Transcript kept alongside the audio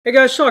Hey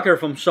guys, Sak here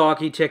from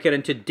SAKITECH, and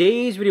in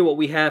today's video what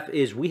we have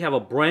a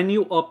brand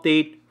new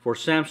update for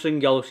Samsung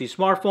Galaxy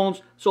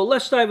smartphones. So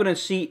let's dive in and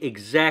see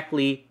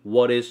exactly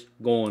what is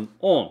going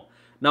on.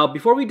 Now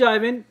before we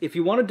dive in, if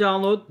you want to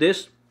download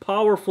this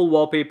powerful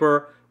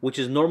wallpaper, which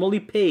is normally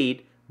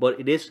paid, but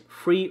it is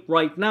free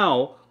right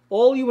now,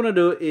 all you want to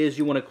do is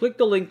you want to click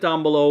the link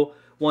down below.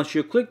 Once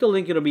you click the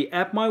link, it'll be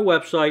at my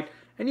website,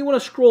 and you want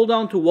to scroll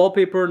down to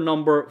wallpaper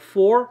number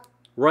 4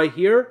 right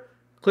here.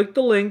 Click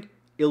the link.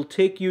 It'll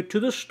take you to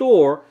the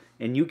store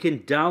and you can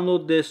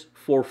download this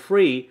for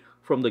free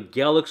from the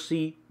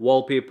Galaxy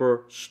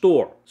Wallpaper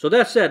store. So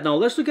that's it. Now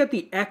let's look at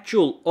the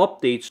actual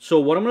updates. So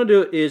what I'm going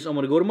to do is I'm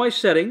going to go to my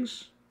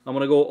settings. I'm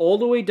going to go all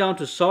the way down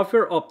to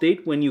software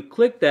update. When you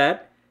click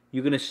that,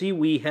 you're going to see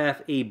we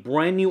have a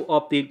brand new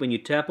update when you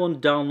tap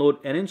on download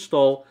and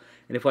install.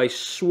 And if I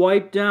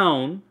swipe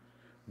down,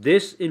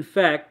 this in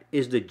fact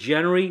is the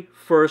January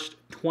 1st,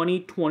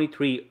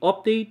 2023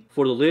 update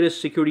for the latest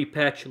security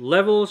patch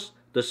levels.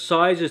 The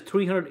size is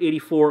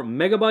 384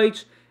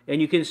 megabytes, and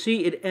you can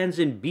see it ends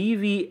in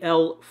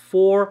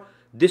BVL4.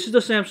 This is the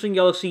Samsung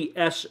Galaxy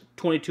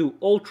S22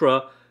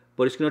 Ultra,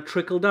 but it's going to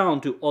trickle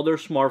down to other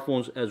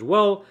smartphones as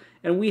well.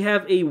 And we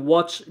have a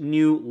what's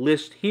new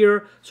list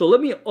here. So let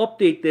me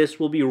update this.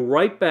 We'll be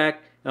right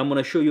back. I'm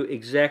going to show you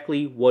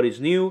exactly what is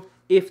new,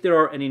 if there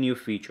are any new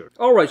features.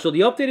 Alright, so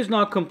the update is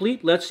now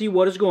complete. Let's see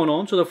what is going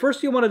on. So the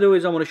first thing I want to do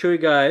is I want to show you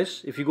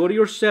guys, if you go to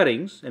your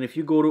settings, and if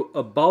you go to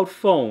About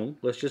Phone,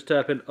 let's just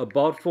tap in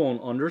About Phone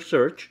under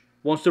Search.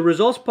 Once the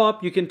results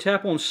pop, you can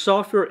tap on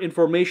Software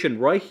Information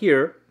right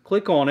here,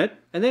 click on it,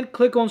 and then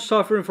click on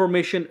Software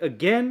Information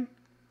again,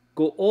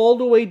 go all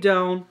the way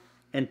down,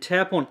 and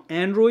tap on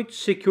Android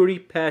Security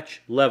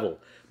Patch Level.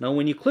 Now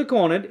when you click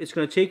on it, it's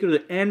going to take you to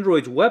the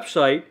Android's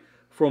website.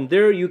 From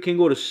there, you can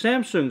go to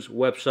Samsung's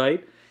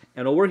website.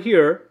 And over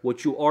here,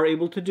 what you are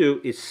able to do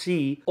is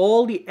see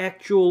all the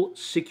actual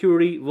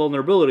security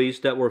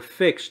vulnerabilities that were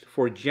fixed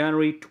for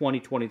January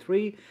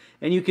 2023.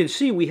 And you can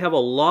see we have a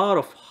lot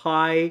of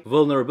high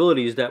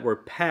vulnerabilities that were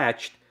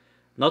patched.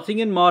 Nothing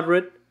in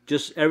moderate,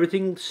 just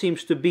everything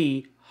seems to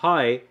be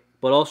high,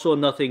 but also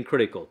nothing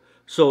critical.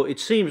 So it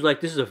seems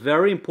like this is a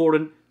very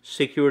important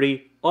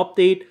security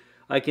update.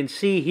 I can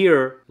see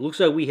here, looks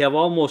like we have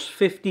almost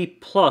 50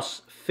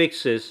 plus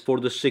fixes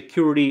for the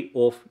security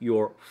of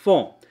your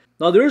phone.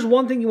 Now there is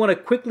one thing you want to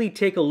quickly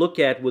take a look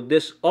at with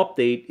this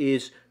update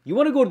is you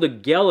want to go to the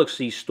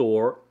Galaxy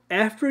store.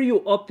 After you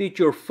update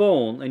your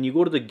phone and you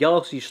go to the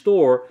Galaxy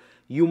store,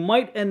 you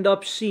might end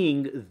up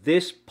seeing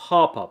this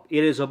pop-up.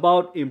 It is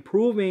about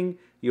improving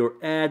your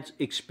ads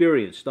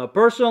experience. Now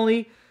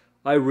personally,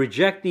 I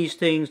reject these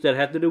things that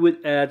have to do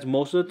with ads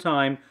most of the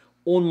time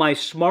on my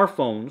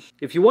smartphones.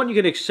 If you want, you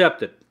can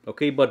accept it,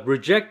 okay? But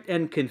reject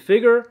and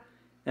configure,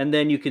 and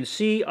then you can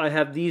see I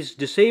have these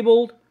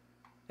disabled.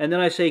 And then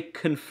I say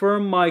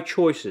confirm my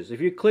choices.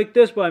 If you click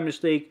this by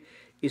mistake,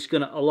 it's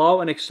going to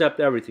allow and accept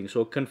everything.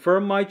 So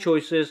confirm my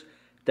choices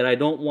that I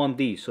don't want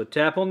these. So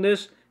tap on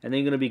this and then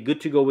you're going to be good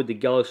to go with the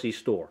Galaxy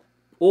store.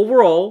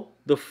 Overall,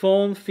 the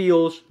phone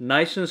feels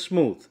nice and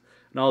smooth.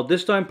 Now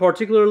this time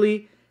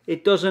particularly,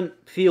 it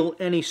doesn't feel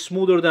any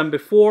smoother than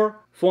before.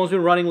 Phone's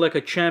been running like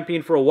a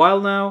champion for a while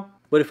now.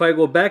 But if I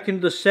go back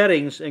into the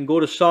settings and go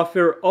to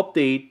software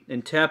update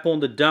and tap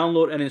on the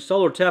download and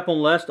install or tap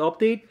on last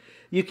update,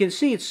 you can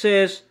see it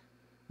says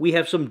we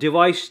have some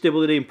device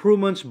stability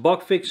improvements,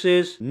 bug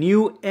fixes,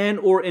 new and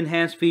or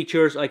enhanced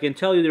features. I can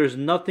tell you there's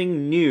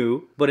nothing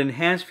new, but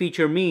enhanced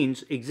feature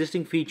means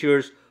existing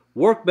features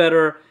work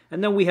better.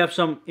 And then we have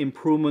some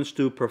improvements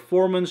to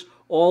performance.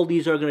 All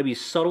these are going to be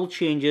subtle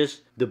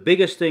changes. The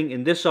biggest thing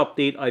in this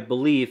update, I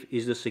believe,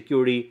 is the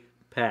security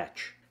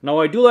patch. Now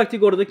I do like to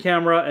go to the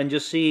camera and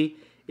just see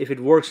if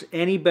it works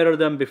any better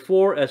than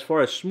before as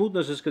far as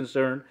smoothness is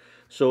concerned.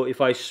 So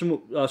if I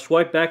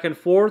swipe back and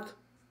forth,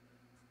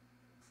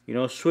 you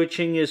know,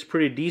 switching is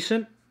pretty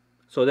decent,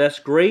 so that's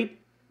great.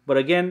 But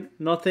again,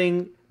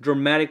 nothing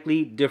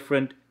dramatically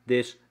different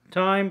this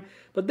time.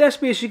 But that's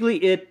basically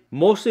it.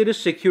 Mostly the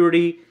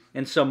security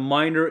and some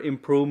minor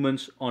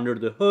improvements under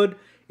the hood.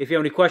 If you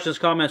have any questions,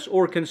 comments,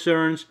 or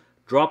concerns,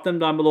 drop them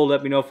down below.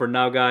 Let me know. For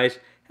now, guys,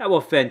 have a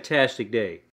fantastic day.